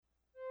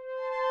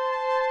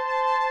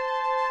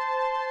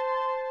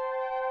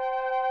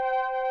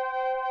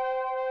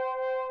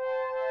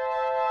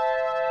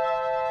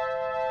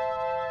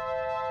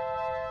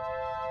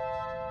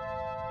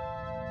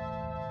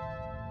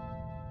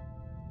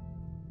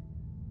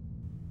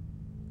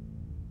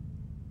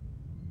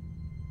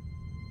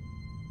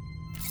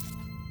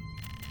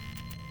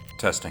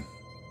Testing.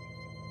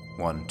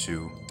 1,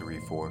 2, 3,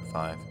 4,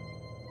 5.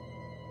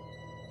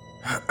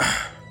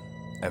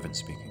 Evan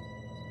speaking.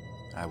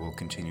 I will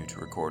continue to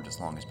record as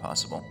long as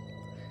possible.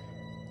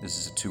 This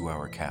is a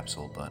 2-hour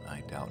capsule, but I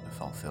doubt if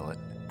I'll fill it.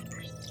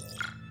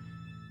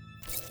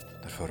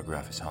 The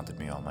photograph has haunted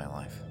me all my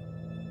life.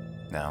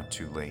 Now,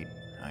 too late,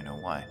 I know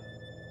why.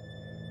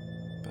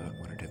 But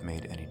would it have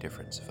made any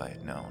difference if I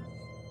had known?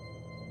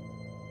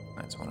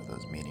 That's one of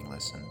those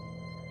meaningless and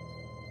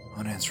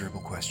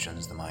unanswerable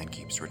questions the mind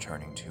keeps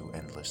returning to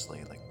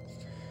endlessly,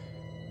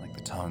 like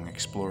the tongue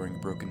exploring a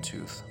broken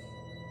tooth.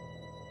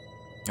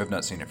 I've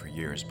not seen it for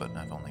years, but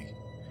I've only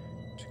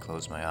to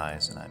close my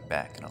eyes and I'm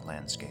back in a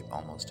landscape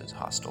almost as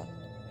hostile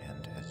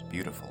and as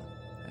beautiful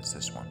as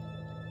this one.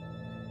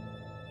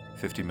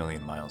 50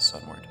 million miles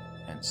sunward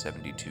and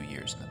 72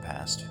 years in the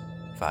past,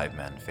 5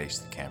 men face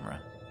the camera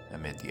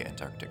amid the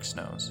Antarctic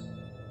snows.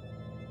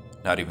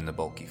 Not even the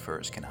bulky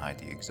furs can hide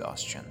the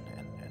exhaustion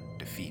and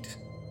defeat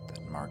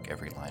that mark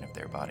every line of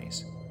their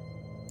bodies,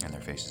 and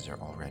their faces are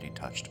already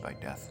touched by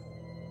death.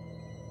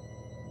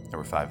 There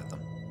were 5 of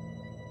them.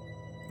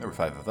 There were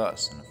 5 of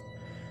us,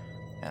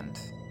 and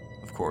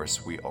of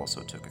course, we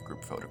also took a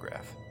group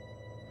photograph.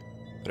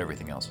 But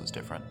everything else was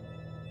different.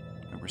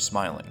 We were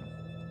smiling,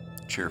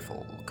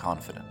 cheerful,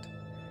 confident,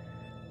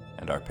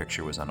 and our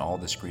picture was on all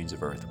the screens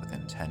of Earth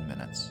within 10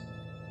 minutes.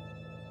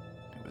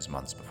 It was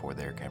months before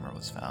their camera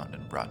was found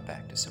and brought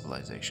back to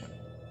civilization.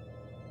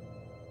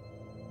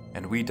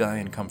 And we die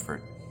in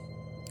comfort,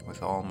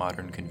 with all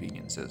modern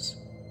conveniences,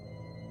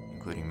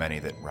 including many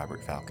that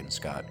Robert Falcon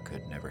Scott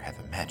could never have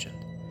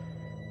imagined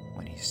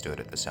when he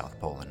stood at the South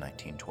Pole in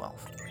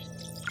 1912.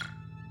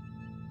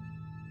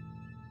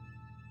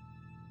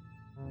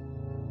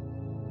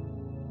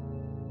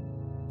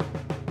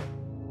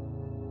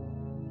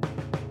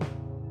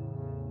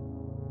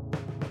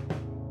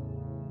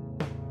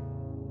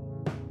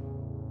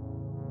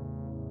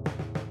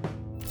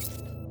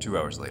 Two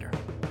hours later.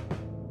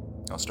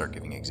 I'll start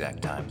giving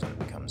exact times when it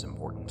becomes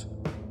important.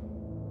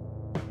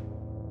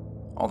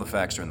 All the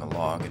facts are in the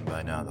log, and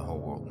by now the whole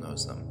world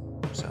knows them,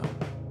 so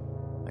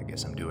I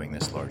guess I'm doing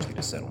this largely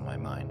to settle my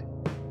mind,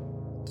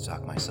 to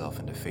talk myself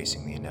into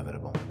facing the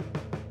inevitable.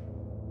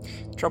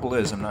 The trouble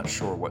is, I'm not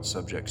sure what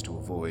subjects to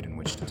avoid and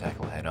which to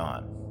tackle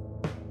head-on.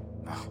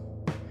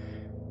 Well,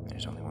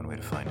 there's only one way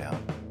to find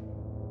out.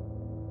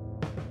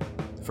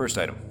 The first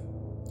item.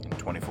 In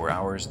 24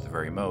 hours, at the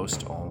very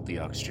most, all the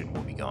oxygen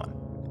will be gone.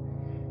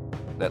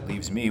 That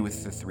leaves me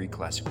with the 3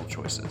 classical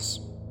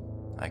choices.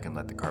 I can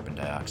let the carbon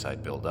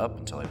dioxide build up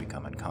until I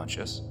become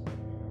unconscious.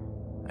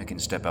 I can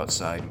step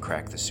outside and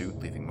crack the suit,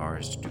 leaving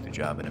Mars to do the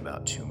job in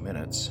about 2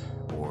 minutes,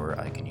 or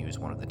I can use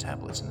one of the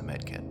tablets in the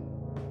medkit.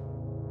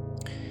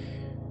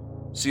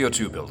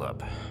 CO2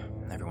 buildup.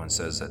 Everyone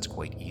says that's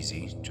quite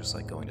easy, just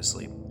like going to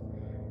sleep.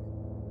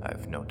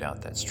 I've no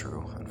doubt that's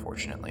true,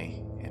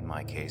 unfortunately. In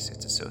my case,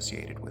 it's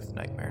associated with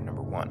nightmare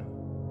number 1.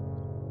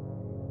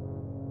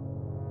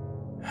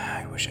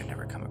 I wish I'd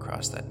never come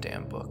across that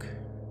damn book.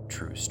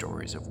 True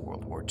Stories of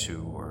World War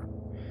II, or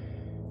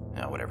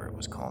whatever it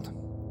was called.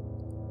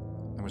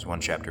 There was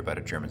one chapter about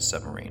a German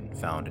submarine,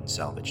 found and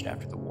salvaged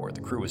after the war. The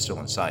crew was still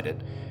inside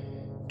it,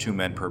 2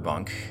 men per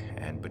bunk,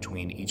 and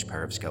between each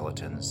pair of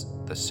skeletons,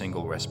 the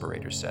single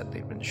respirator set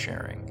they'd been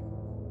sharing.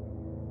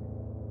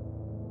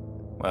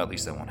 Well, at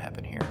least that won't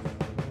happen here.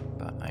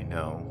 But I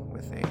know,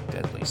 with a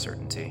deadly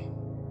certainty,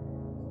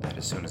 that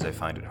as soon as I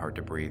find it hard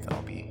to breathe,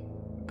 I'll be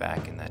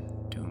back in that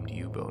doomed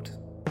U-boat.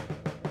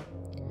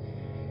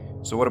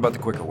 So what about the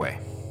quicker way?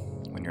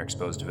 When you're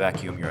exposed to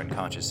vacuum, you're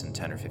unconscious in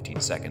 10 or 15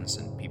 seconds,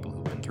 and people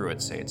who've been through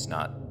it say it's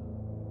not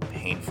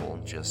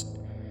painful, just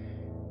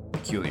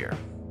peculiar.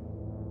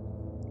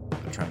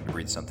 But trying to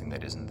breathe something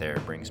that isn't there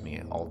brings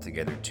me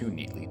altogether too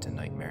neatly to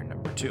nightmare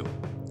number 2.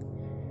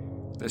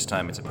 This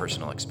time it's a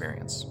personal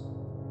experience.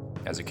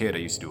 As a kid, I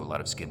used to do a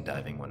lot of skin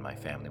diving when my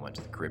family went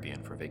to the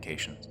Caribbean for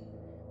vacations.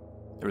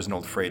 There was an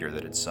old freighter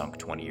that had sunk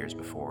 20 years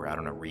before out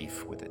on a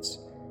reef with its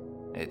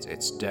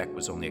deck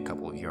was only a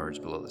couple of yards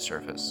below the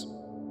surface.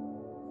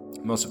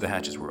 Most of the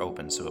hatches were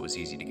open, so it was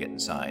easy to get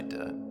inside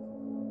to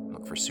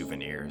look for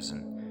souvenirs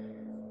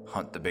and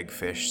hunt the big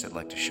fish that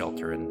like to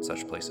shelter in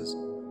such places.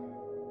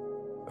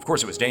 Of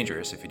course, it was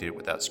dangerous if you did it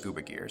without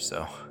scuba gear,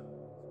 so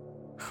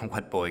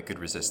what boy could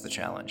resist the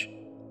challenge?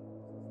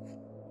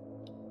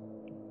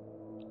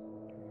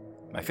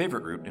 My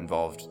favorite route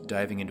involved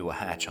diving into a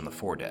hatch on the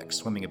foredeck,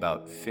 swimming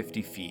about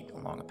 50 feet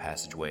along a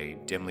passageway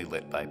dimly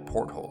lit by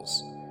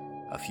portholes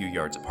a few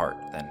yards apart,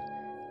 then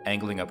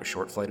angling up a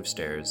short flight of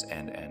stairs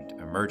and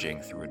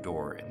emerging through a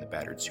door in the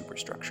battered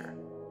superstructure.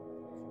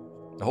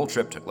 The whole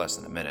trip took less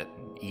than a minute,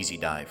 an easy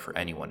dive for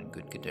anyone in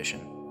good condition.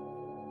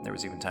 There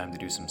was even time to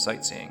do some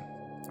sightseeing,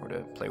 or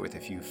to play with a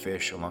few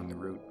fish along the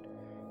route.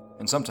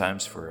 And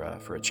sometimes, for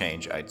a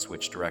change, I'd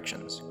switch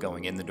directions,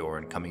 going in the door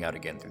and coming out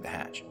again through the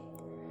hatch.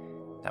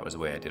 That was the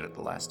way I did it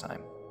the last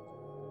time.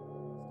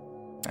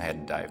 I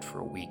hadn't dived for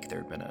a week. There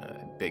had been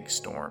a big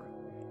storm,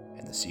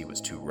 and the sea was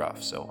too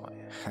rough, so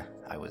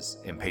I was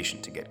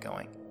impatient to get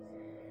going.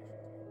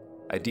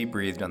 I deep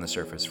breathed on the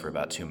surface for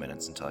about 2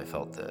 minutes until I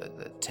felt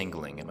the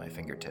tingling in my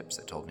fingertips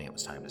that told me it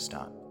was time to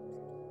stop.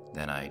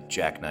 Then I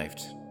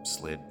jackknifed,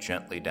 slid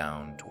gently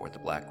down toward the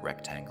black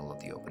rectangle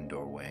of the open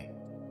doorway.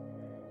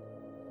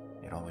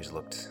 It always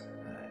looked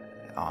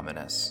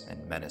ominous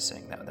and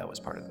menacing. That was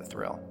part of the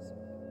thrill.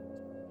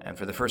 And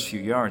for the first few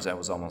yards, I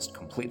was almost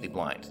completely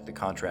blind. The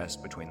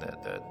contrast between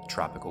the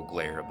tropical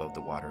glare above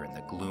the water and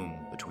the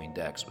gloom between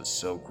decks was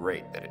so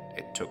great that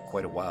it took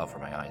quite a while for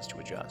my eyes to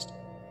adjust.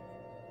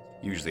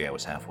 Usually I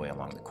was halfway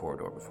along the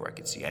corridor before I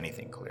could see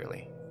anything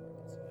clearly.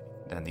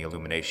 Then the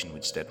illumination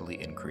would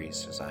steadily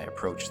increase as I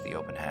approached the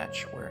open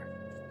hatch, where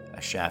a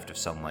shaft of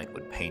sunlight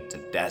would paint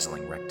a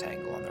dazzling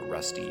rectangle on the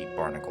rusty,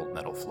 barnacled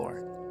metal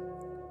floor.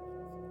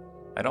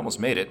 I'd almost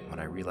made it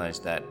when I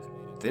realized that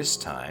this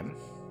time,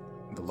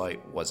 the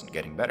light wasn't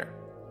getting better.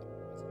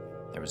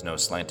 There was no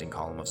slanting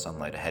column of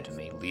sunlight ahead of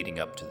me, leading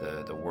up to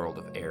the world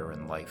of air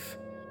and life.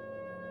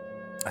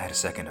 I had a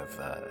second of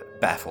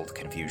baffled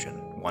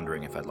confusion,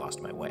 wondering if I'd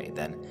lost my way.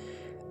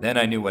 Then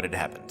I knew what had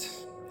happened,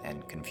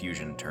 and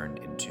confusion turned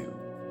into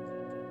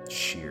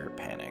sheer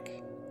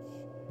panic.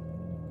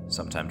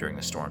 Sometime during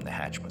the storm, the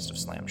hatch must have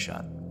slammed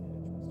shut.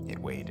 It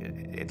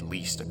weighed at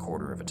least a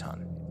quarter of a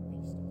ton.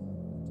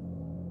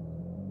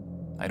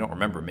 I don't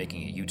remember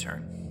making a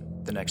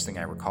U-turn. The next thing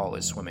I recall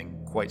is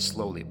swimming quite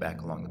slowly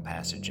back along the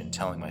passage and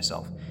telling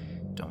myself,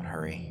 "Don't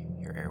hurry,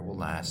 your air will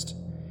last.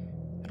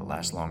 It'll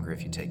last longer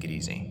if you take it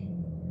easy."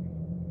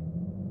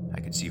 I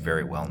could see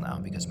very well now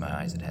because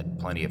my eyes had had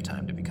plenty of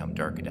time to become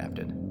dark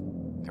adapted.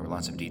 There were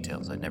lots of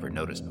details I'd never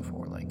noticed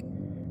before, like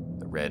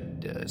the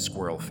red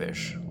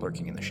squirrelfish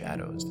lurking in the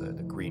shadows, the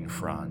green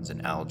fronds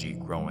and algae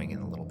growing in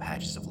the little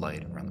patches of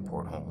light around the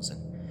portholes,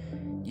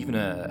 and even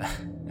a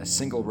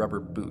single rubber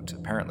boot,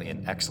 apparently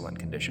in excellent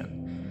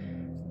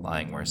condition,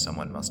 lying where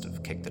someone must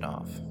have kicked it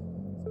off.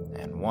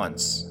 And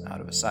once,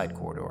 out of a side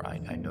corridor,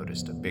 I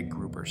noticed a big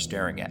grouper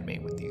staring at me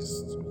with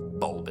these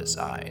bulbous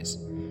eyes,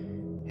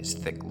 his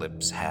thick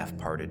lips half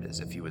parted as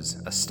if he was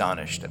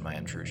astonished at my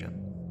intrusion.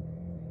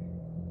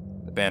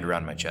 The band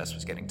around my chest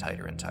was getting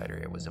tighter and tighter.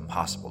 It was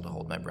impossible to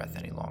hold my breath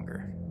any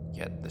longer,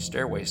 yet the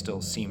stairway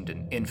still seemed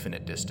an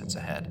infinite distance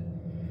ahead.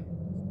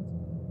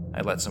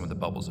 I let some of the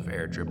bubbles of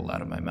air dribble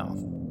out of my mouth.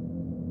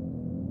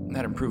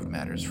 That improved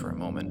matters for a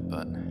moment,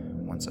 but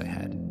once I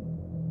had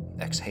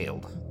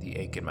exhaled, the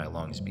ache in my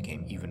lungs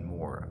became even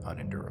more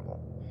unendurable.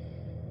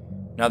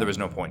 Now there was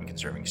no point in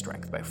conserving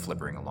strength by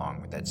flippering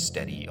along with that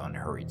steady,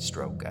 unhurried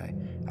stroke.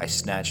 I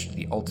snatched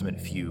the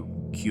ultimate few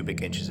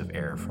cubic inches of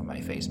air from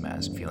my face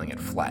mask, feeling it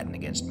flatten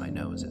against my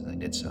nose as I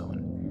did so,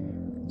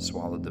 and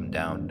swallowed them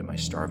down into my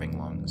starving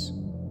lungs.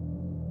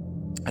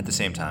 At the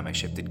same time, I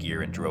shifted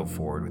gear and drove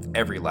forward with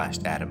every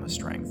last atom of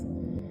strength.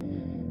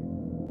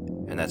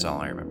 And that's all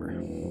I remember,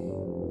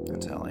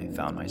 until I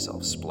found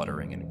myself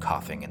spluttering and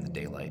coughing in the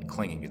daylight,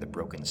 clinging to the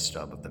broken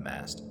stub of the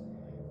mast.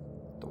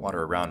 The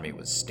water around me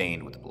was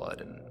stained with blood,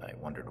 and I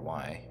wondered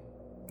why.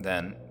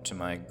 Then, to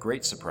my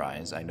great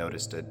surprise, I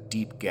noticed a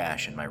deep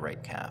gash in my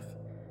right calf.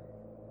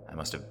 I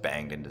must have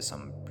banged into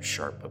some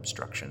sharp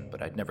obstruction,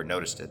 but I'd never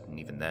noticed it, and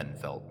even then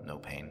felt no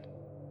pain.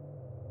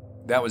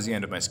 That was the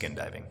end of my skin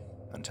diving,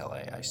 until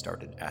I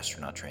started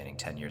astronaut training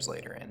 10 years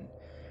later and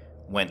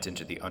went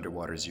into the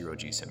underwater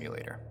zero-G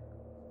simulator.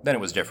 Then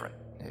it was different,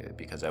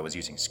 because I was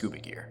using scuba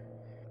gear,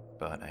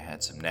 but I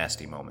had some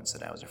nasty moments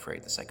that I was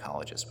afraid the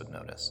psychologist would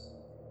notice.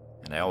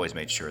 And I always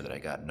made sure that I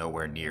got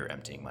nowhere near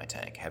emptying my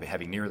tank.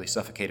 Having nearly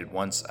suffocated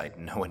once, I had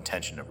no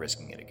intention of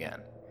risking it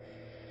again.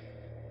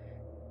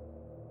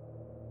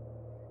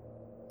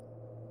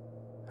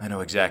 I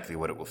know exactly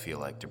what it will feel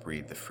like to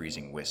breathe the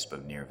freezing wisp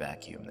of near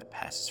vacuum that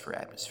passes for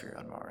atmosphere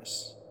on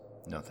Mars.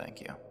 No thank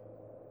you.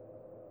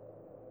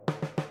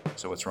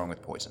 So what's wrong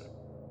with poison?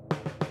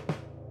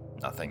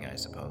 Nothing, I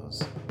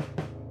suppose.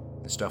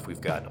 The stuff we've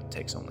got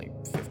takes only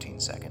 15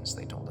 seconds,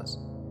 they told us.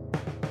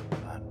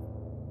 But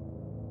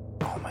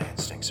all my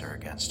instincts are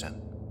against it,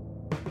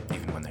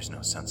 even when there's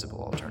no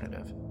sensible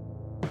alternative.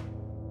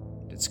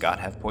 Did Scott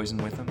have poison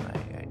with him?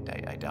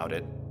 I doubt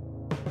it.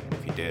 And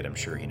if he did, I'm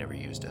sure he never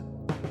used it.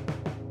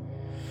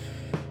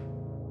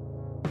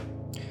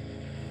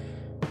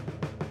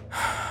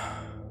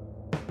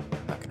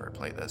 I'm not going to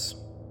replay this.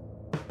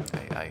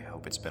 I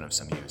hope it's been of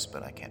some use,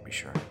 but I can't be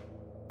sure.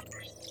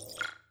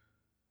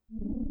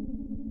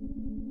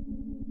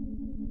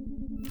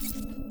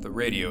 The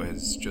radio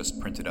has just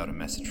printed out a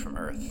message from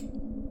Earth,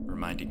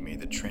 reminding me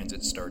that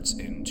transit starts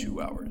in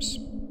 2 hours.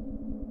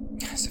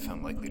 As if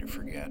I'm likely to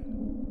forget.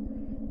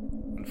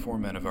 And 4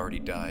 men have already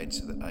died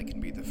so that I can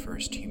be the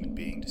first human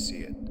being to see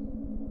it.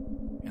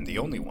 And the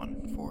only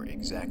one for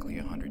exactly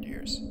 100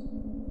 years.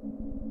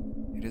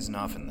 It isn't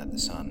often that the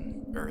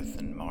Sun, Earth,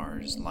 and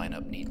Mars line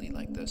up neatly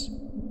like this.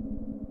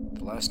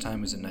 The last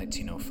time was in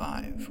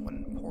 1905,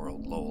 when poor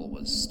old Lowell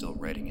was still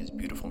writing his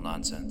beautiful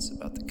nonsense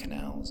about the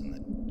canals and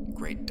the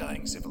great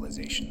dying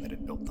civilization that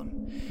had built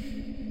them.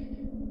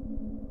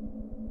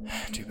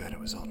 Too bad it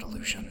was all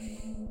delusion.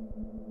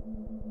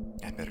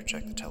 I'd better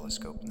check the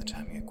telescope and the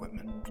timing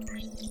equipment.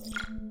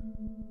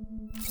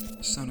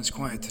 The sun is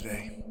quiet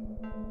today.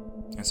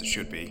 As it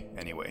should be,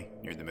 anyway,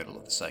 near the middle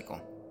of the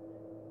cycle.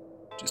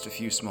 Just a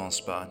few small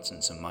spots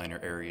and some minor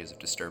areas of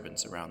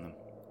disturbance around them.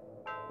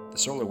 The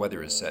solar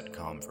weather is set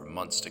calm for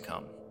months to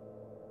come.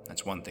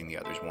 That's one thing the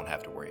others won't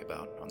have to worry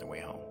about on their way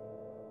home.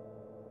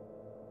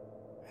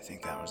 I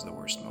think that was the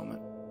worst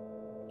moment.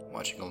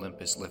 Watching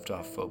Olympus lift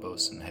off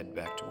Phobos and head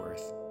back to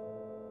Earth.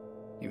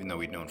 Even though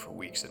we'd known for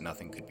weeks that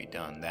nothing could be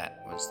done,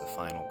 that was the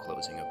final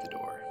closing of the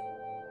door.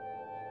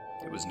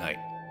 It was night,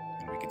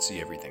 and we could see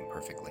everything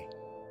perfectly.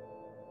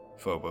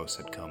 Phobos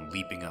had come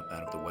leaping up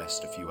out of the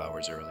west a few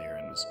hours earlier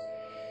and was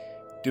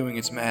doing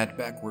its mad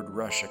backward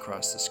rush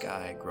across the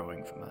sky,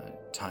 growing from a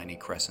tiny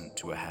crescent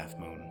to a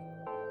half-moon.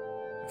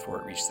 Before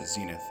it reached the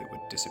zenith, it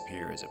would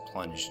disappear as it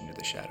plunged into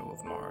the shadow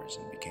of Mars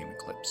and became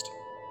eclipsed.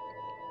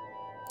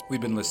 We'd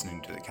been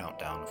listening to the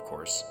countdown, of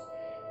course,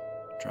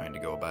 trying to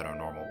go about our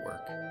normal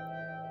work.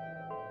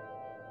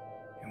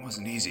 It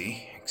wasn't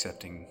easy,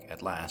 accepting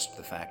at last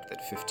the fact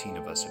that 15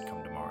 of us had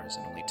come to Mars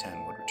and only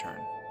 10 would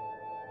return.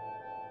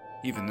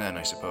 Even then,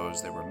 I suppose,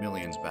 there were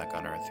millions back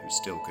on Earth who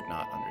still could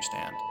not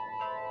understand.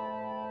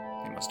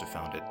 They must have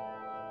found it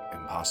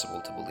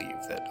impossible to believe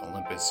that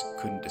Olympus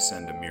couldn't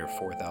descend a mere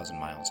 4,000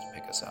 miles to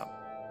pick us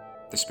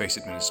up. The Space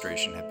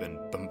Administration had been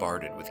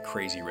bombarded with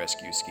crazy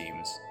rescue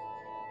schemes.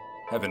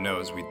 Heaven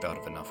knows we'd thought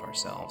of enough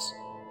ourselves.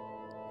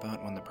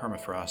 But when the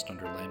permafrost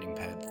under Landing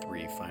Pad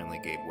 3 finally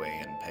gave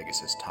way and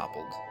Pegasus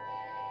toppled,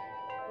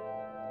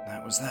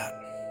 that was that.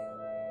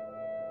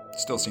 It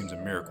still seems a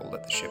miracle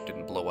that the ship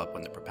didn't blow up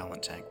when the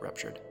propellant tank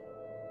ruptured.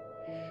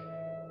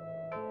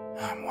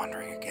 I'm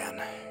wondering again.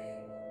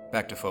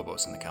 Back to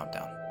Phobos and the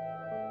countdown.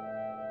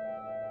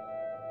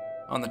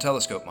 On the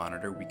telescope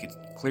monitor, we could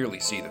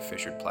clearly see the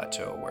fissured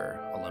plateau where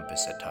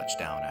Olympus had touched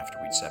down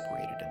after we'd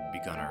separated and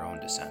begun our own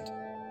descent.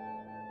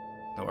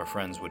 Though our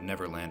friends would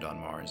never land on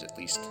Mars, at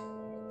least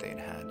they'd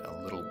had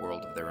a little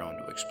world of their own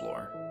to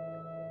explore.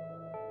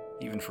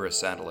 Even for a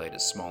satellite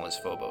as small as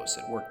Phobos,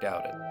 it worked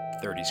out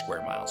at 30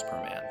 square miles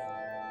per man.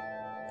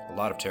 A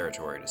lot of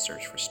territory to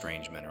search for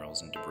strange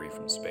minerals and debris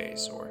from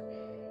space, or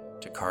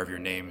to carve your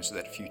name so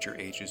that future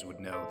ages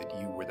would know that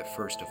you were the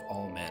first of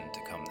all men to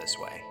come this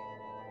way.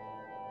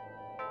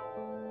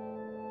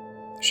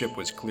 The ship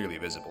was clearly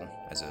visible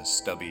as a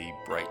stubby,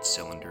 bright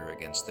cylinder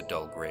against the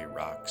dull gray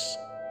rocks.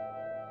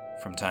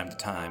 From time to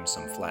time,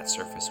 some flat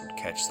surface would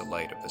catch the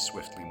light of the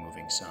swiftly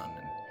moving sun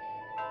and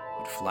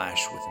would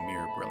flash with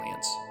mirror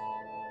brilliance.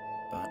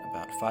 But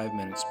about 5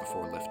 minutes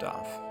before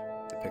liftoff,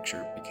 the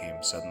picture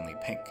became suddenly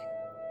pink,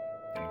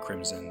 then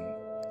crimson,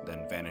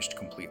 then vanished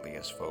completely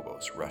as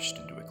Phobos rushed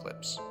into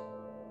eclipse.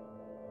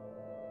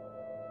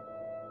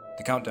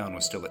 The countdown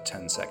was still at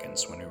 10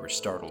 seconds when we were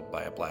startled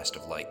by a blast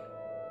of light.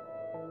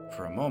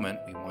 For a moment,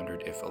 we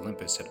wondered if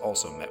Olympus had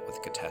also met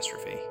with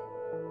catastrophe.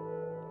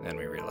 Then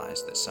we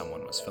realized that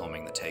someone was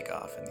filming the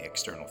takeoff and the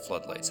external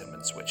floodlights had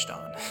been switched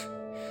on.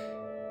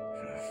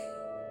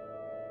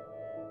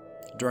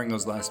 During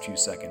those last few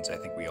seconds, I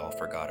think we all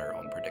forgot our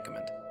own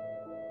predicament.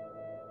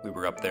 We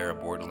were up there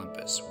aboard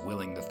Olympus,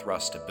 willing the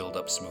thrust to build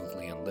up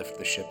smoothly and lift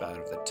the ship out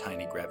of the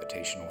tiny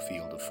gravitational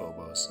field of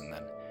Phobos and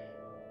then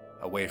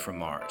away from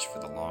Mars for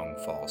the long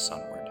fall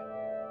sunward.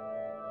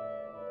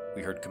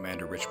 We heard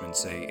Commander Richmond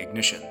say,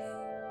 "Ignition."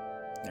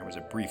 There was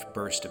a brief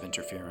burst of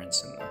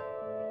interference and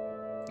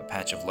the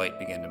patch of light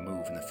began to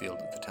move in the field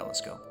of the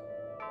telescope.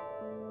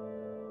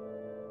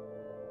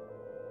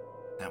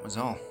 That was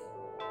all.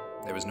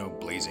 There was no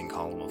blazing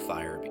column of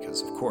fire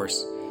because, of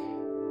course,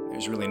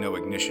 there's really no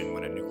ignition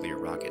when a nuclear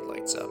rocket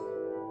lights up.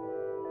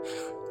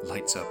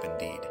 Lights up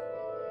indeed.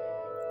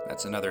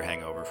 That's another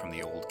hangover from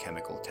the old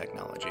chemical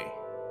technology.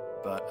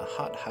 But a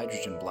hot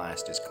hydrogen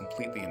blast is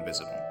completely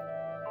invisible.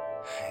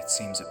 It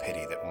seems a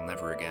pity that we'll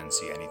never again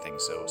see anything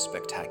so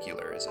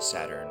spectacular as a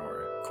Saturn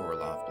or a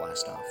Korolev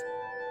blastoff.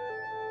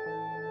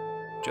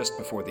 Just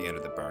before the end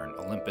of the burn,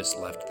 Olympus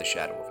left the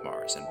shadow of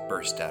Mars and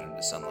burst out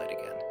into sunlight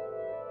again,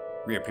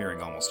 reappearing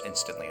almost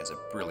instantly as a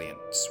brilliant,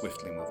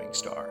 swiftly moving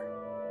star.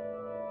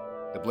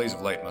 The blaze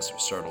of light must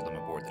have startled them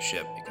aboard the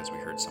ship because we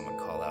heard someone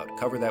call out,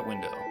 "Cover that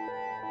window."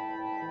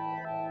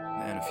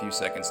 And a few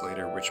seconds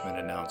later, Richmond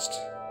announced,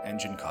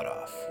 "Engine cut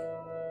off."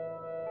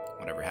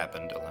 Whatever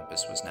happened,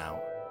 Olympus was now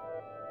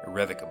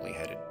irrevocably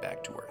headed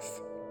back to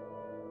Earth.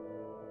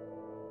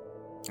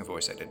 A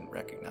voice I didn't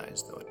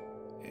recognize, though it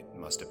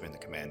must have been the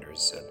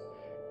commander's, said,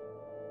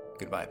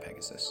 "Goodbye,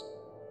 Pegasus."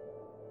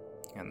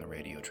 And the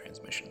radio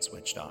transmission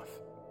switched off.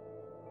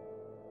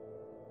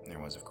 There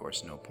was, of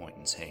course, no point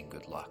in saying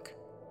good luck.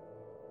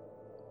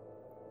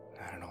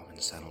 That had all been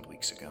settled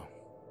weeks ago.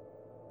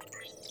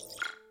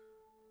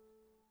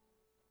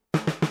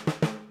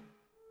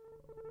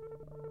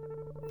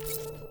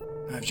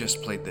 I've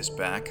just played this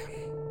back.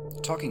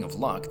 Talking of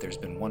luck, there's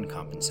been one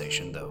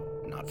compensation, though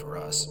not for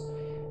us.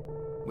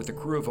 With a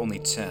crew of only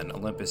 10,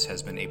 Olympus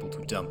has been able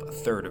to dump a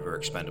third of her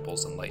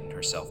expendables and lighten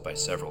herself by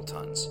several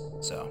tons,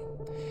 so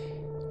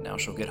now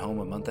she'll get home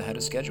a month ahead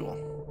of schedule.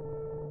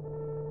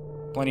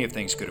 Plenty of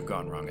things could have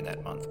gone wrong in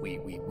that month.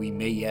 We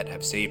may yet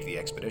have saved the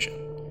expedition.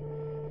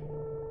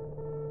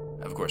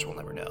 Of course, we'll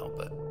never know,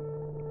 but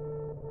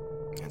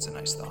That's a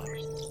nice thought.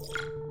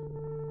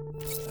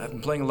 I've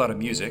been playing a lot of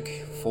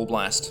music, full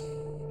blast,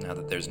 now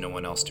that there's no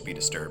one else to be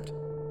disturbed.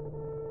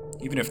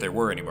 Even if there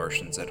were any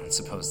Martians, I don't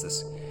suppose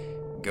this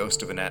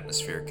ghost of an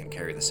atmosphere can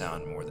carry the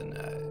sound more than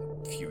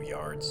a few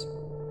yards.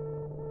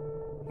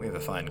 We have a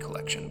fine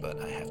collection, but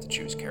I have to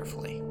choose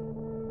carefully.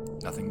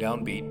 Nothing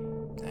downbeat,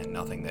 and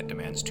nothing that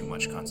demands too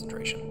much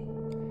concentration.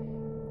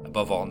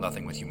 Above all,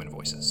 nothing with human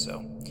voices,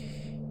 so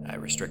I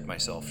restrict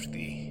myself to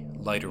the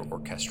lighter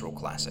orchestral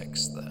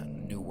classics. The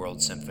New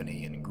World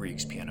Symphony and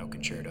Grieg's Piano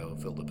Concerto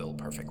fill the bill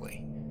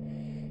perfectly.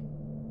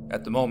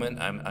 At the moment,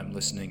 I'm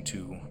listening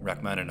to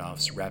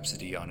Rachmaninoff's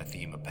Rhapsody on a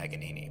Theme of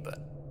Paganini, but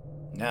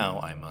now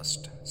I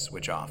must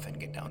switch off and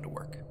get down to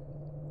work.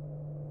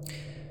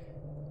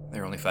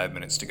 There are only 5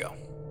 minutes to go.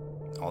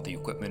 All the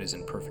equipment is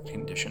in perfect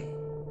condition.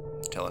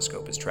 The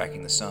telescope is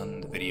tracking the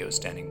sun, the video is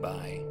standing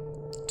by,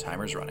 the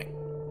timer's running.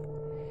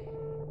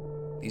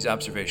 These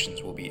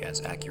observations will be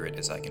as accurate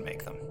as I can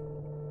make them.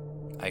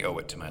 I owe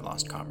it to my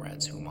lost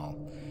comrades, whom I'll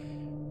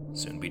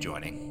soon be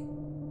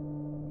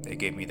joining. They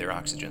gave me their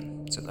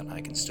oxygen so that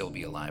I can still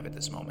be alive at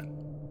this moment.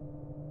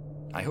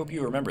 I hope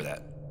you remember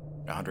that,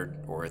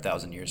 100 or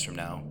 1,000 years from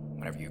now,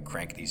 whenever you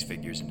crank these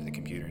figures into the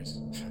computers.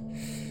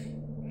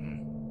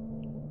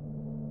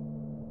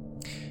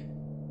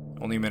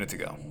 Only a minute to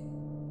go.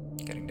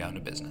 Getting down to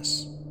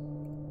business.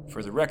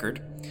 For the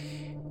record,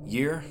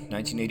 year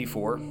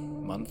 1984,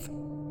 month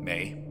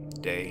May,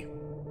 day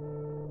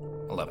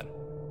 11.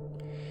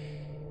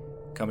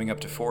 Coming up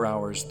to 4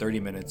 hours, 30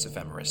 minutes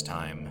ephemeris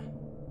time.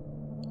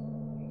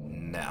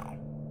 Now.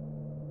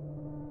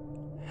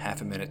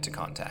 Half a minute to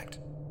contact.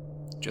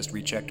 Just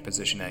rechecked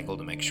position angle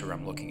to make sure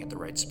I'm looking at the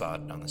right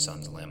spot on the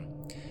sun's limb.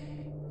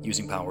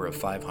 Using power of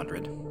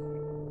 500.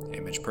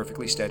 Image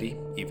perfectly steady,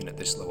 even at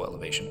this low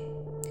elevation.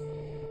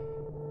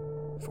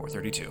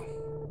 4:32.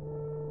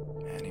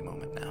 Any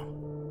moment now.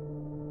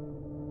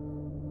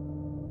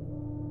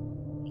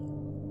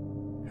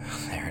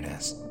 There it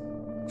is.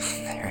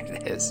 There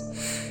it is.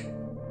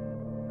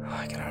 Oh,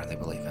 I can hardly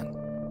believe it.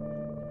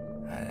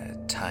 A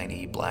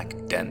tiny black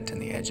dent in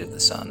the edge of the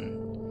sun.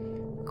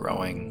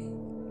 Growing.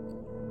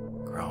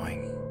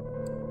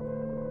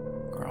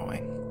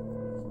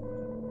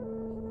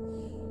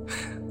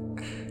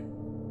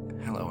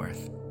 Hello,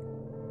 Earth.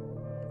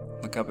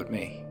 Look up at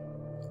me.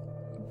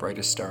 The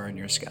brightest star in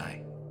your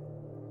sky.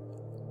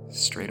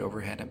 Straight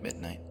overhead at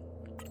midnight.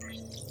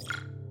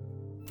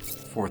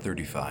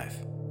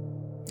 4:35.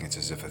 It's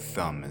as if a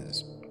thumb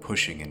is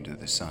pushing into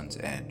the sun's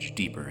edge,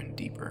 deeper and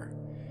deeper.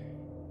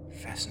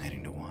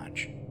 Fascinating to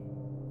watch.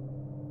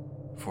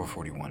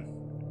 4:41.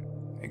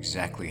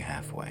 Exactly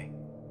halfway.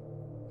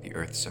 The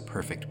Earth's a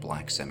perfect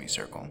black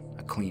semicircle,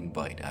 a clean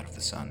bite out of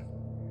the sun,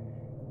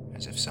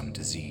 as if some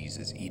disease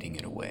is eating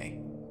it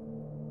away.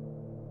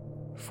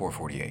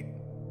 4:48.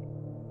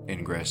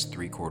 Ingress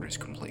 3/4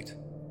 complete.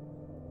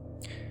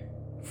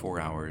 4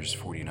 hours,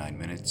 49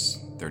 minutes,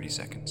 30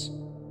 seconds.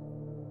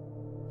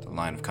 The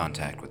line of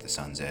contact with the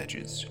sun's edge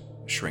is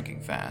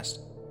shrinking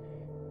fast.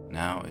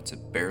 Now it's a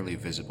barely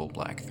visible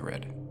black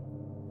thread.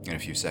 In a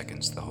few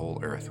seconds, the whole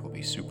Earth will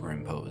be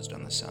superimposed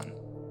on the sun.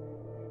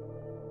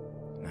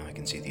 Now I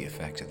can see the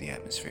effect of the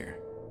atmosphere.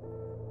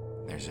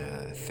 There's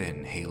a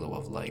thin halo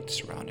of light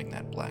surrounding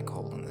that black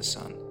hole in the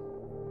sun.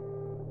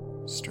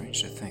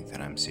 Strange to think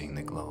that I'm seeing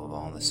the glow of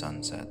all the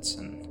sunsets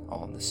and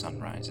all the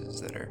sunrises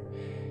that are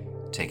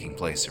taking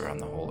place around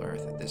the whole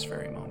Earth at this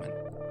very moment.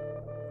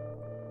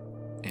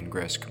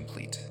 Ingress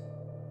complete.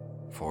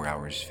 4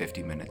 hours,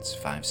 50 minutes,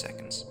 5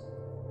 seconds.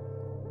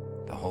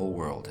 The whole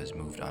world has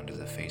moved onto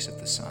the face of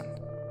the sun.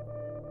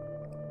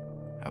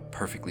 A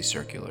perfectly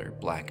circular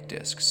black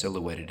disk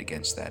silhouetted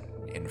against that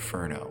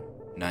inferno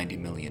 90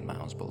 million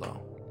miles below.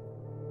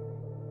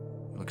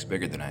 It looks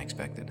bigger than I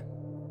expected.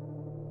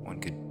 One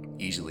could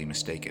easily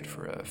mistake it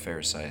for a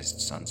fair-sized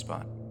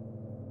sunspot.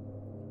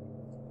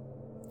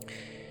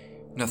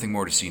 Nothing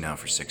more to see now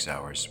for 6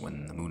 hours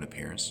when the moon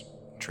appears,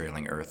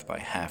 trailing Earth by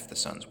half the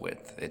sun's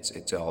width.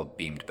 It's all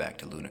beamed back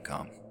to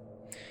Lunicom.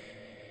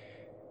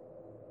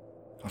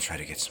 I'll try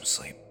to get some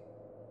sleep.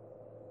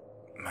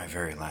 My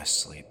very last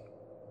sleep.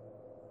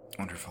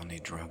 Wonder if I'll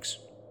need drugs.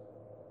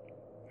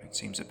 It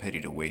seems a pity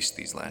to waste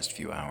these last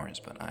few hours,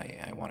 but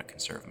I want to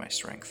conserve my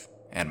strength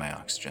and my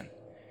oxygen.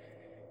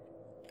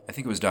 I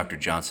think it was Dr.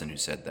 Johnson who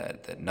said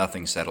that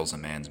nothing settles a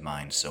man's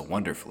mind so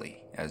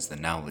wonderfully as the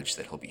knowledge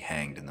that he'll be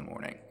hanged in the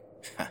morning.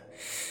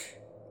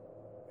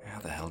 How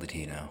the hell did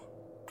he know?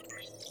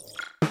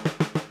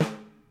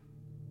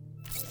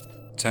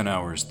 10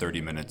 hours,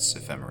 30 minutes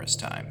ephemeris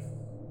time.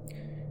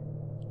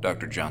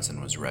 Dr. Johnson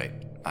was right.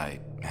 I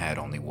had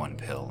only one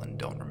pill and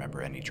don't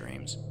remember any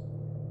dreams.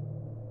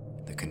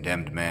 The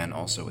condemned man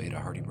also ate a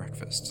hearty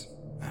breakfast.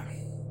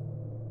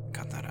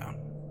 Cut that out.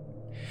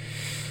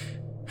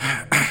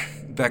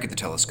 Back at the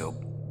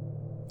telescope.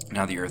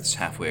 Now the Earth's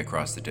halfway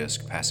across the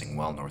disk, passing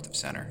well north of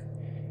center.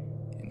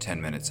 In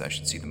 10 minutes I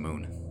should see the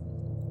moon.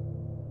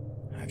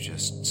 I've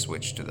just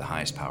switched to the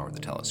highest power of the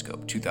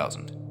telescope,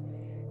 2000.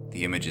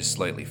 The image is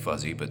slightly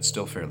fuzzy, but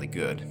still fairly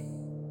good.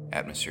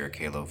 Atmospheric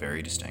halo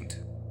very distinct.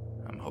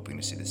 I'm hoping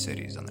to see the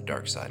cities on the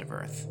dark side of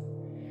Earth.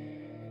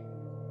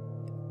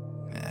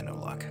 No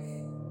luck.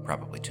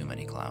 Probably too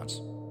many clouds.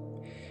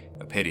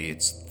 A pity,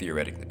 it's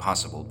theoretically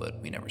possible,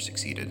 but we never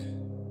succeeded.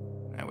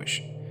 I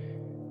wish...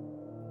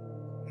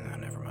 Oh,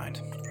 never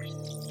mind.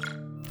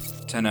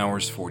 10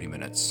 hours, 40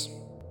 minutes.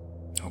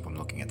 Hope I'm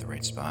looking at the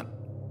right spot.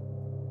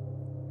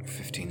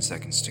 15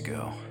 seconds to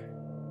go.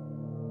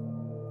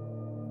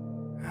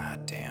 Ah,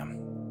 damn.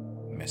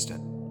 Missed it.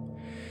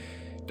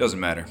 Doesn't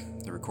matter.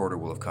 The recorder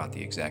will have caught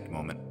the exact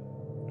moment.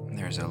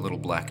 There's a little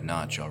black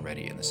notch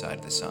already in the side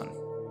of the sun.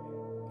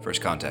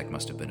 First contact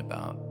must have been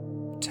about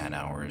 10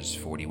 hours,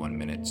 41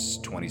 minutes,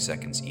 20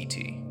 seconds ET.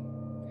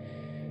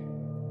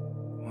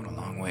 What a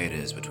long way it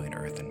is between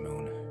Earth and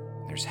Moon.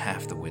 There's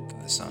half the width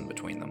of the sun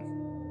between them.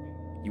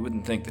 You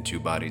wouldn't think the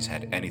two bodies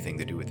had anything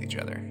to do with each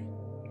other.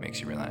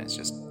 Makes you realize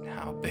just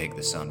how big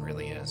the sun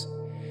really is.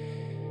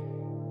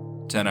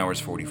 10 hours,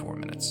 44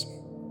 minutes.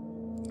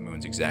 The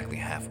moon's exactly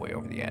halfway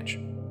over the edge.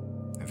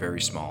 A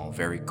very small,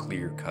 very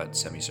clear-cut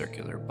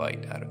semicircular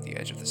bite out of the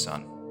edge of the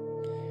sun.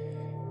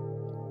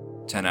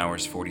 10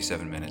 hours,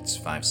 47 minutes,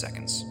 5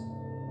 seconds.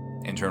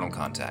 Internal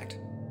contact.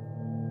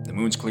 The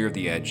moon's clear of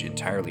the edge,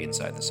 entirely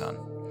inside the sun.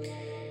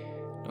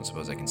 Don't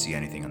suppose I can see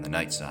anything on the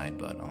night side,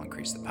 but I'll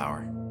increase the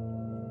power.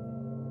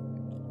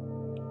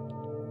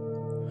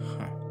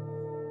 Huh.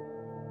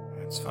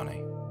 That's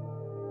funny.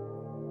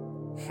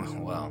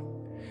 Well.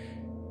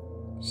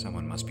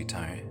 Someone must be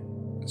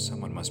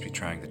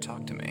trying to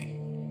talk to me.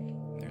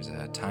 There's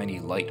a tiny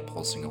light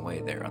pulsing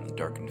away there on the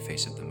darkened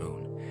face of the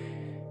moon.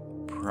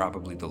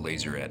 Probably the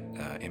laser at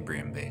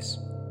Imbrium Base.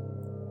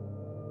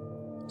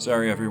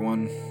 Sorry,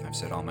 everyone. I've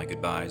said all my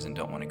goodbyes and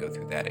don't want to go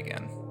through that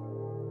again.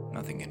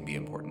 Nothing can be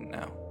important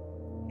now.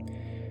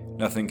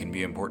 Nothing can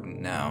be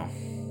important now.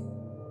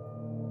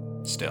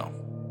 Still,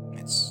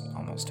 it's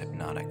almost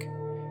hypnotic.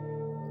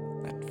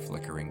 That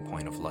flickering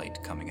point of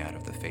light coming out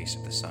of the face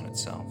of the sun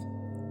itself.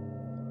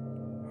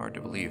 Hard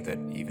to believe that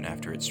even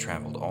after it's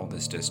traveled all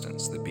this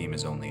distance, the beam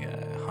is only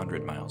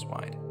 100 miles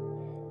wide.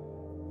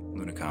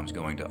 Lunacom's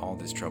going to all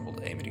this trouble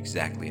to aim it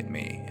exactly at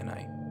me, and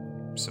I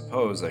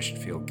suppose I should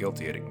feel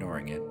guilty at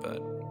ignoring it,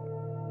 but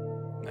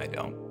I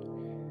don't.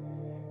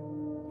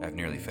 I've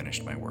nearly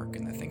finished my work,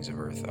 and the things of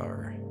Earth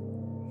are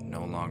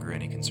no longer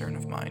any concern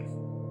of mine.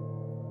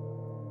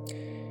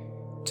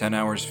 10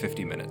 hours,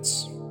 50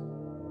 minutes.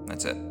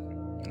 That's it,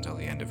 until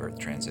the end of Earth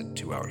transit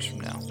 2 hours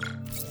from now.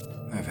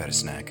 I've had a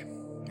snack,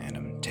 and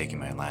I'm taking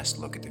my last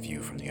look at the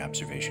view from the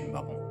observation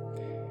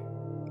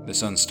bubble. The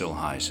sun's still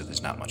high, so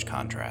there's not much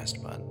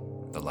contrast, but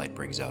the light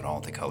brings out all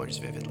the colors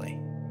vividly.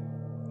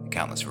 The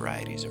countless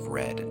varieties of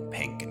red and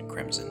pink and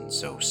crimson,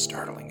 so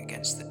startling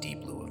against the deep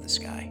blue of the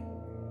sky.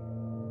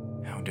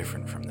 How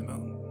different from the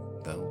moon,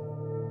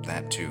 though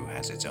that too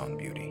has its own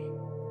beauty.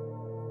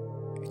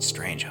 It's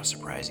strange how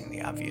surprising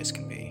the obvious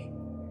can be.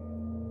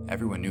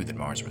 Everyone knew that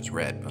Mars was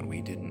red, but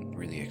we didn't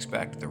really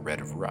expect the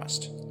red of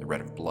rust, the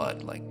red of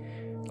blood, like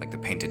the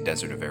painted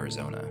desert of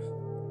Arizona.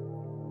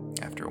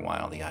 After a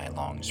while, the eye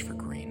longs for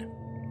green.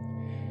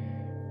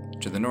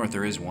 To the north,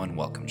 there is one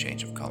welcome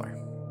change of color.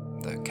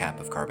 The cap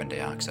of carbon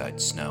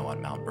dioxide snow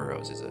on Mount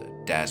Burroughs is a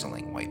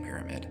dazzling white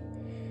pyramid.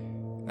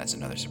 That's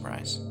another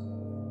surprise.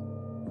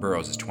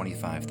 Burroughs is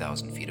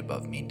 25,000 feet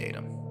above mean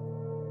datum.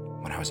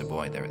 When I was a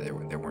boy,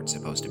 there weren't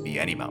supposed to be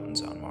any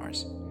mountains on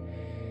Mars.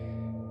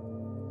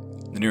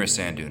 The nearest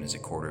sand dune is a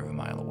quarter of a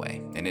mile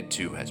away, and it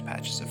too has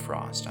patches of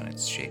frost on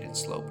its shaded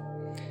slope.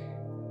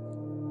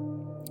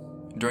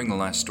 During the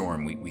last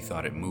storm, we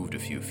thought it moved a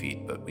few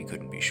feet, but we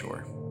couldn't be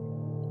sure.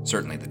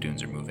 Certainly the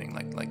dunes are moving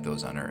like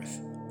those on Earth.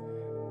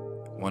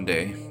 One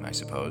day, I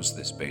suppose,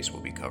 this base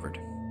will be covered,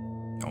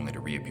 only to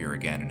reappear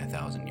again in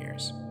 1,000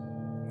 years.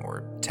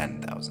 Or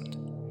 10,000.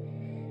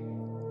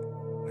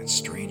 That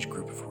strange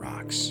group of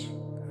rocks,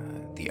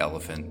 the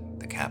elephant,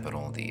 the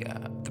capital,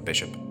 the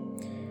bishop,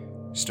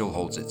 still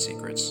holds its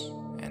secrets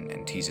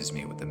and teases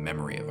me with the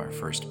memory of our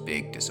first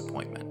big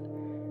disappointment.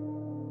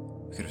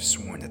 We could have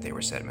sworn that they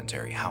were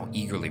sedimentary, how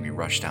eagerly we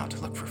rushed out to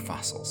look for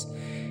fossils.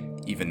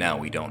 Even now,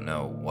 we don't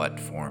know what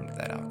formed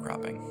that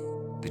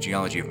outcropping. The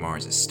geology of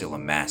Mars is still a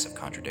mass of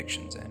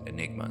contradictions and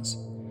enigmas.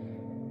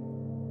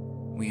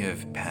 We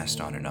have passed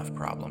on enough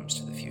problems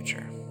to the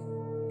future,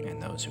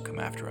 and those who come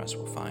after us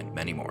will find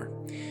many more.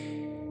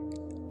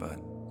 But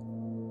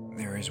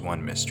there is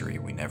one mystery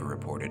we never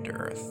reported to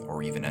Earth,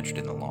 or even entered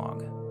in the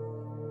log.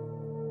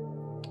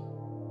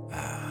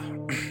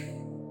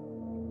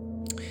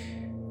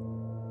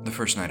 The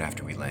first night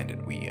after we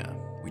landed, we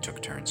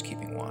took turns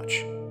keeping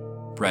watch.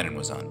 Brennan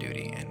was on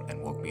duty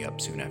and woke me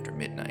up soon after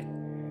midnight.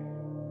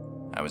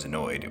 I was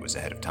annoyed it was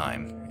ahead of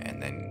time,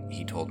 and then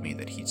he told me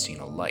that he'd seen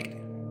a light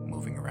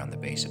moving around the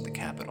base of the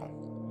Capitol.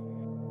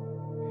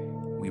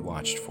 We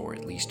watched for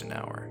at least an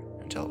hour,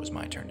 until it was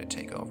my turn to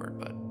take over,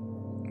 but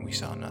we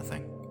saw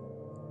nothing.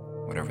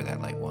 Whatever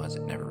that light was,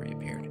 it never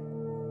reappeared.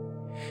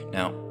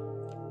 Now,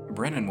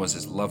 Brennan was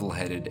as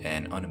level-headed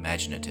and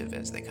unimaginative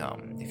as they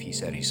come. If he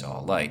said he saw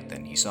a light,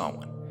 then he saw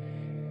one.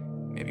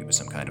 Maybe it was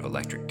some kind of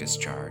electric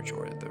discharge,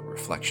 or the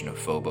reflection of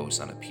Phobos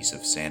on a piece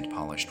of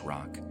sand-polished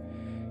rock.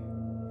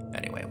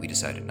 Anyway, we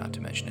decided not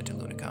to mention it to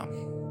Lunicom,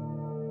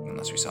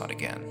 unless we saw it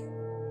again.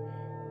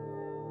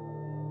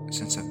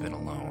 Since I've been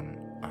alone,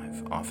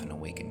 I've often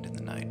awakened in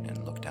the night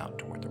and looked out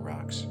toward the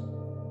rocks.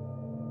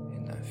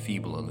 In the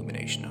feeble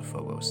illumination of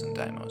Phobos and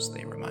Deimos,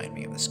 they remind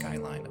me of the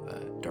skyline of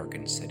a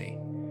darkened city.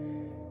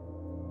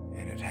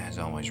 And it has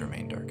always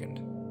remained darkened.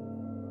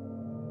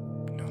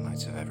 No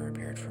lights have ever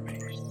appeared for me.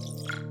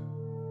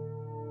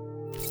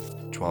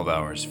 12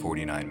 hours,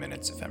 49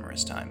 minutes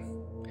ephemeris time.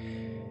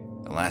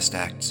 The last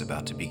act's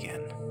about to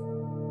begin.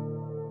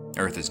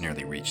 Earth has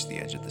nearly reached the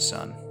edge of the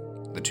sun.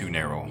 The two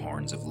narrow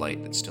horns of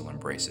light that still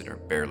embrace it are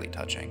barely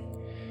touching.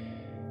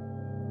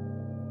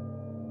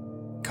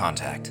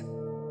 Contact.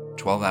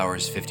 12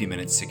 hours, 50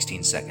 minutes,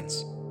 16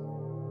 seconds.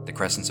 The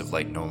crescents of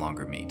light no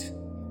longer meet.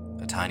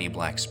 A tiny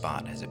black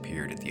spot has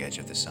appeared at the edge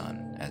of the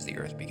sun as the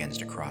Earth begins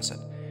to cross it.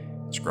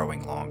 It's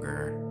growing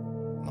longer.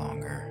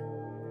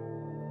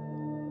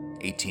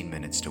 18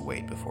 minutes to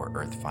wait before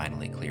Earth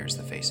finally clears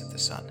the face of the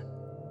sun.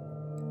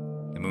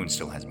 The moon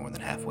still has more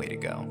than halfway to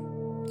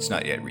go. It's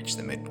not yet reached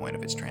the midpoint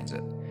of its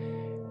transit.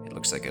 It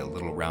looks like a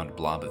little round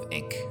blob of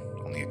ink,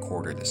 only a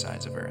quarter the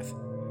size of Earth.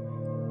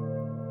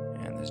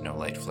 And there's no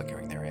light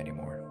flickering there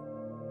anymore.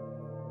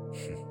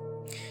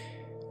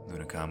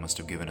 Lunicom must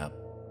have given up.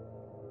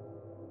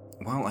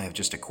 Well, I have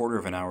just a quarter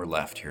of an hour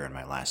left here in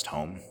my last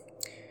home.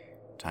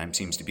 Time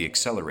seems to be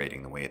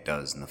accelerating the way it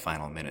does in the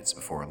final minutes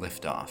before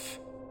liftoff.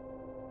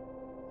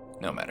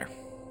 No matter.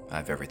 I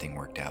have everything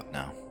worked out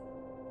now.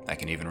 I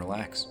can even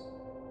relax.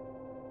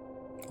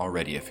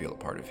 Already I feel a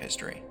part of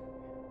history.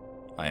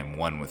 I am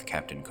one with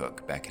Captain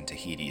Cook back in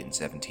Tahiti in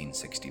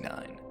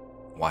 1769,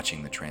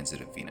 watching the transit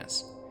of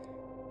Venus.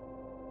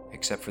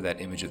 Except for that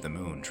image of the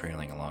moon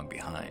trailing along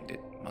behind,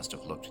 it must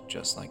have looked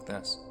just like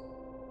this.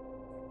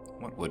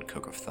 What would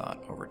Cook have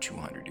thought over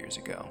 200 years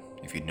ago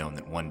if he'd known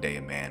that one day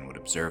a man would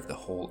observe the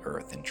whole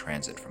Earth in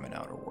transit from an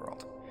outer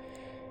world?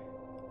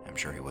 I'm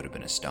sure he would have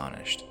been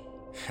astonished,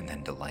 and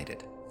then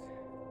delighted.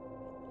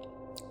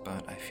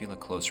 But I feel a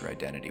closer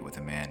identity with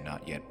a man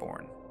not yet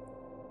born.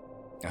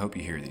 I hope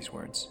you hear these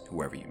words,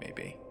 whoever you may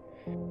be.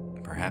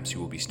 Perhaps you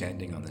will be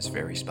standing on this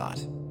very spot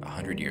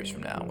 100 years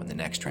from now when the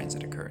next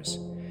transit occurs.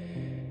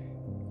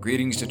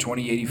 Greetings to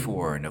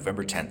 2084,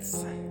 November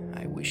 10th.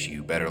 I wish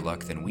you better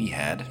luck than we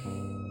had.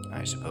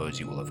 I suppose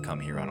you will have come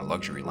here on a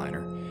luxury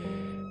liner,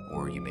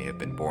 or you may have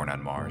been born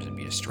on Mars and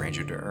be a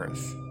stranger to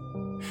Earth.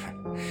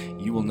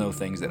 You will know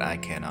things that I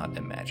cannot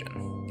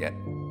imagine, yet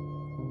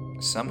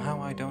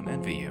somehow I don't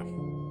envy you.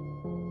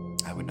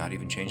 I would not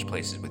even change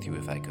places with you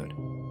if I could,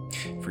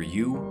 for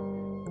you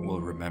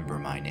will remember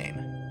my name,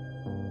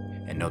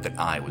 and know that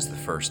I was the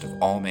first of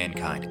all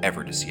mankind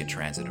ever to see a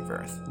transit of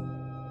Earth,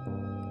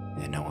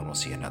 and no one will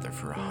see another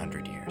for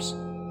 100 years.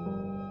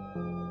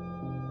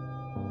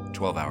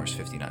 12 hours,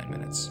 59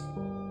 minutes,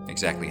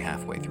 exactly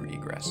halfway through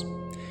egress.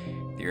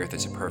 The Earth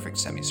is a perfect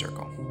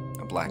semicircle,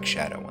 a black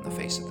shadow on the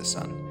face of the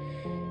sun.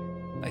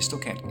 I still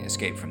can't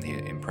escape from the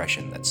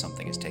impression that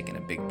something has taken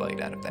a big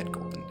bite out of that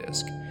golden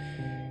disk.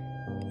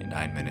 In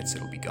 9 minutes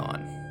it'll be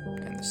gone,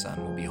 and the sun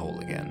will be whole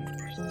again.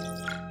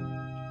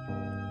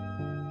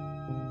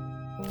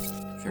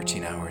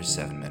 13 hours,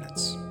 7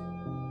 minutes.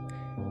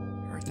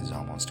 Earth is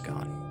almost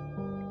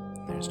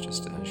gone. There's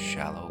just a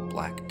shallow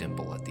black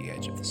dimple at the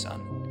edge of the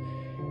sun.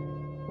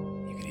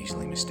 You could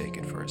easily mistake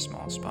it for a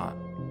small spot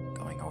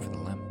going over the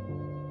limb.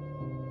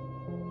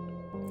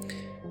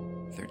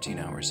 13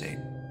 hours, 8.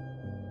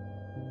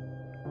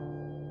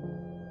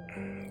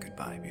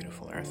 Goodbye,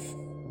 beautiful Earth.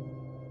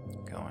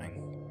 Going.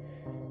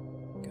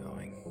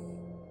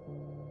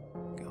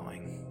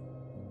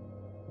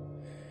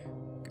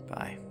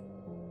 Goodbye.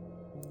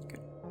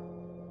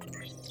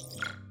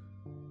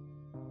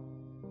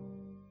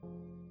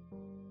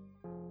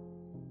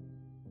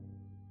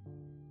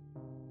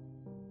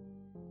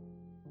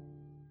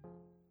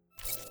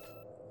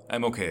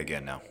 I'm okay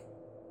again now.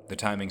 The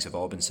timings have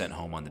all been sent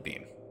home on the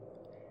beam.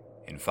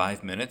 In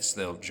 5 minutes,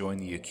 they'll join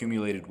the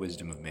accumulated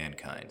wisdom of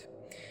mankind,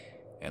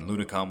 and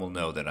Lunicom will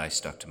know that I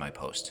stuck to my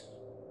post.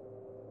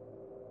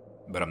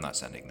 But I'm not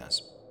sending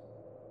this.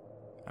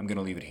 I'm going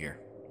to leave it here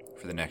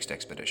for the next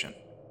expedition,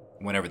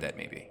 whenever that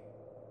may be.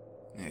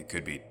 It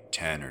could be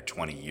 10 or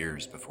 20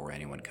 years before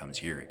anyone comes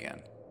here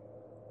again.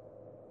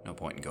 No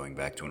point in going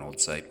back to an old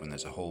site when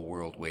there's a whole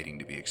world waiting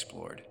to be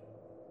explored.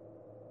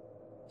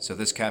 So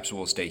this capsule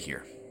will stay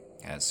here,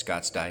 as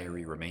Scott's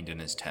diary remained in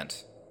his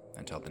tent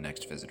until the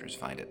next visitors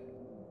find it.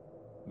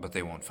 But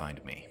they won't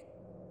find me.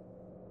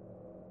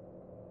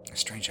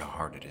 It's strange how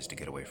hard it is to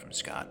get away from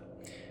Scott.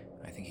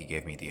 I think he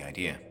gave me the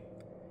idea.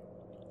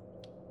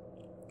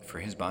 For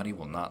his body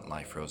will not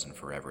lie frozen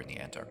forever in the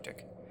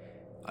Antarctic,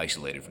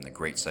 isolated from the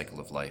great cycle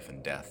of life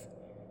and death.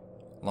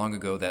 Long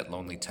ago, that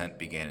lonely tent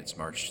began its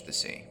march to the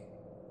sea.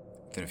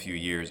 Within a few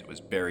years, it was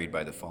buried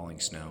by the falling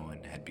snow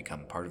and had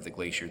become part of the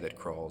glacier that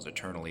crawls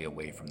eternally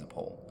away from the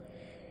pole.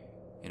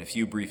 In a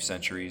few brief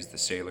centuries, the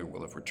sailor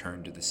will have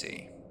returned to the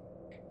sea.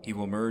 He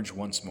will merge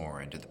once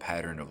more into the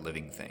pattern of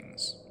living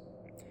things.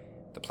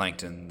 The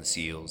plankton, the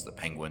seals, the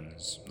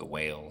penguins, the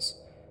whales,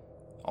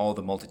 all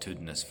the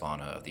multitudinous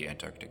fauna of the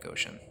Antarctic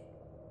Ocean.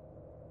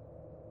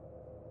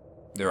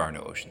 There are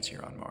no oceans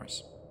here on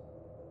Mars,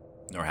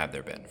 nor have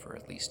there been for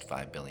at least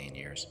 5 billion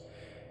years,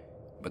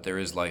 but there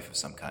is life of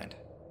some kind.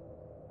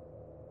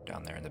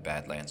 Down there in the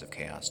Badlands of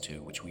Chaos,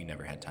 too, which we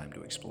never had time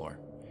to explore.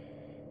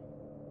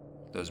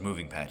 Those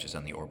moving patches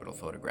on the orbital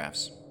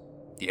photographs,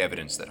 the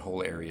evidence that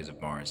whole areas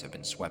of Mars have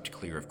been swept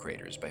clear of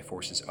craters by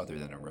forces other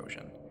than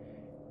erosion.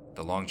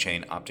 The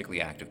long-chain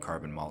optically active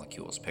carbon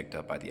molecules picked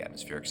up by the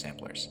atmospheric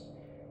samplers.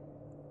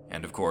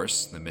 And of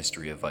course, the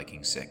mystery of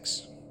Viking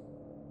 6.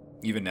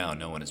 Even now,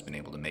 no one has been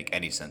able to make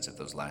any sense of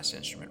those last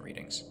instrument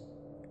readings,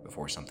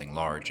 before something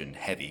large and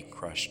heavy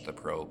crushed the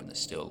probe in the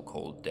still,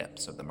 cold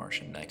depths of the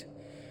Martian night.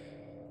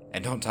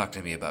 And don't talk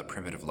to me about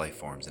primitive life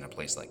forms in a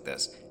place like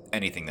this.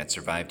 Anything that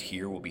survived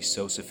here will be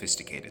so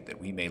sophisticated that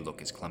we may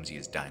look as clumsy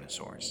as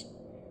dinosaurs.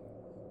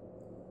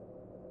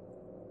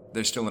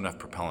 There's still enough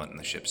propellant in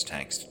the ship's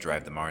tanks to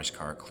drive the Mars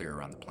car clear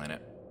around the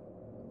planet.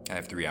 I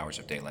have 3 hours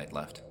of daylight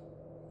left.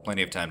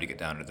 Plenty of time to get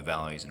down into the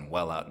valleys and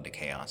well out into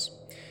chaos.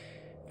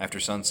 After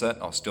sunset,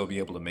 I'll still be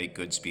able to make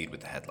good speed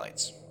with the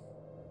headlights.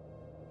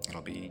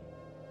 It'll be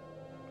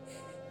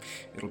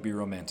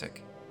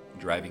romantic,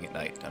 driving at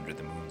night under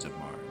the moons of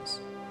Mars.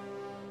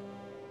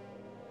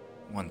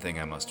 One thing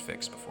I must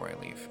fix before I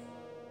leave.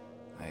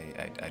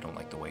 I don't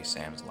like the way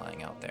Sam's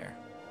lying out there.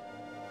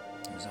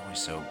 He was always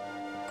so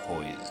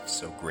poised,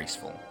 so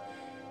graceful.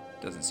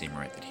 Doesn't seem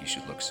right that he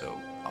should look so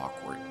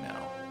awkward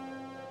now.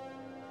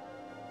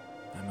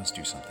 I must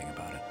do something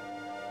about it.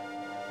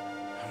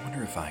 I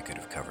wonder if I could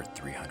have covered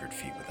 300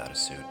 feet without a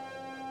suit.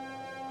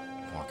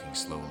 Walking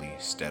slowly,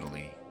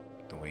 steadily,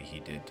 the way he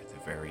did to the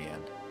very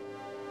end.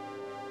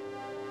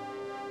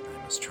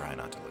 I must try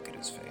not to look at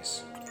his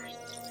face.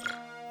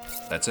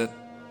 That's it.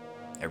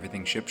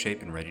 Everything's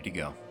shipshape and ready to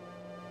go.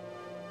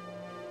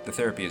 The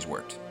therapy has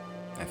worked.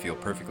 I feel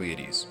perfectly at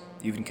ease,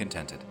 even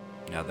contented,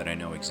 now that I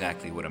know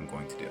exactly what I'm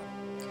going to do.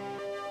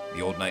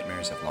 The old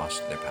nightmares have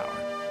lost their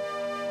power.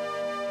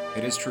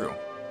 It is true.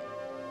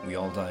 We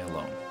all die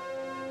alone.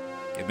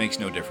 It makes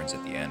no difference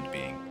at the end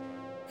being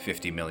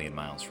 50 million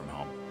miles from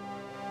home.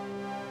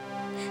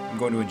 I'm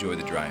going to enjoy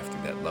the drive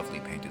through that lovely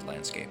painted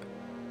landscape.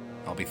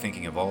 I'll be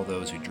thinking of all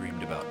those who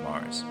dreamed about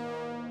Mars.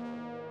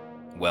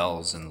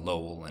 Wells and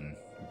Lowell and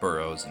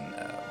Burroughs and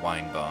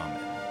Weinbaum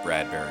and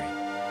Bradbury.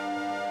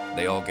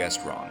 They all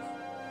guessed wrong,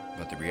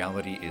 but the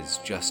reality is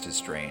just as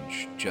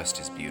strange, just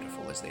as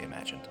beautiful as they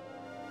imagined.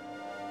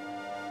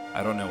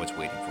 I don't know what's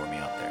waiting for me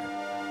out there,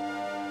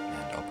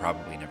 and I'll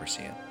probably never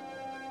see it.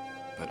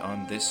 But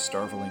on this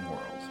starveling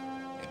world,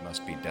 it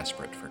must be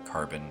desperate for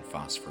carbon,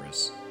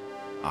 phosphorus,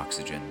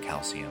 oxygen,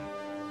 calcium.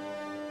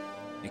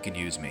 It can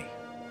use me.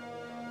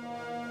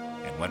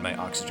 And when my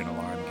oxygen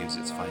alarm gives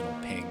its final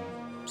ping,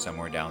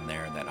 somewhere down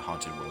there in that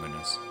haunted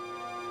wilderness,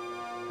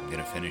 I'm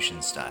gonna finish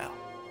in style.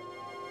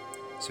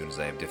 As soon as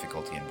I have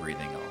difficulty in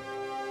breathing,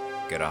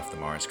 I'll get off the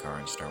Mars car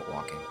and start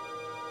walking,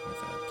 with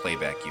a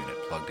playback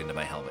unit plugged into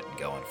my helmet and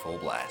going full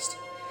blast.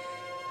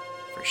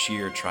 For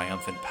sheer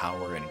triumphant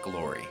power and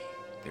glory,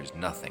 there's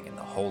nothing in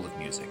the whole of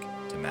music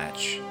to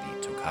match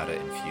the toccata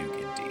and fugue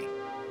in D.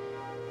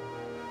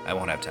 I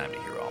won't have time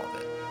to hear all of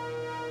it.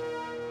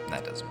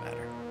 That doesn't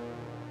matter.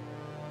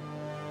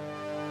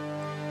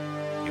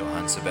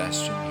 Johann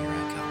Sebastian, here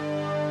I come.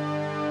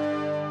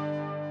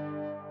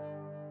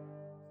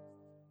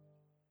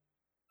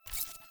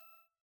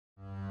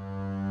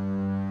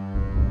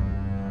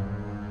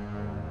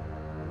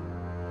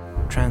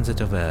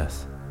 Transit of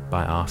Earth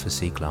by Arthur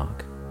C.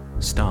 Clarke.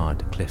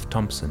 Starred Cliff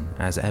Thompson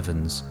as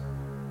Evans.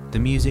 The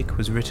music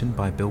was written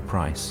by Bill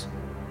Price.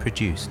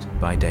 Produced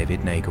by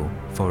David Nagel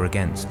for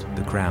Against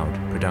the Crowd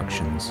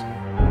Productions.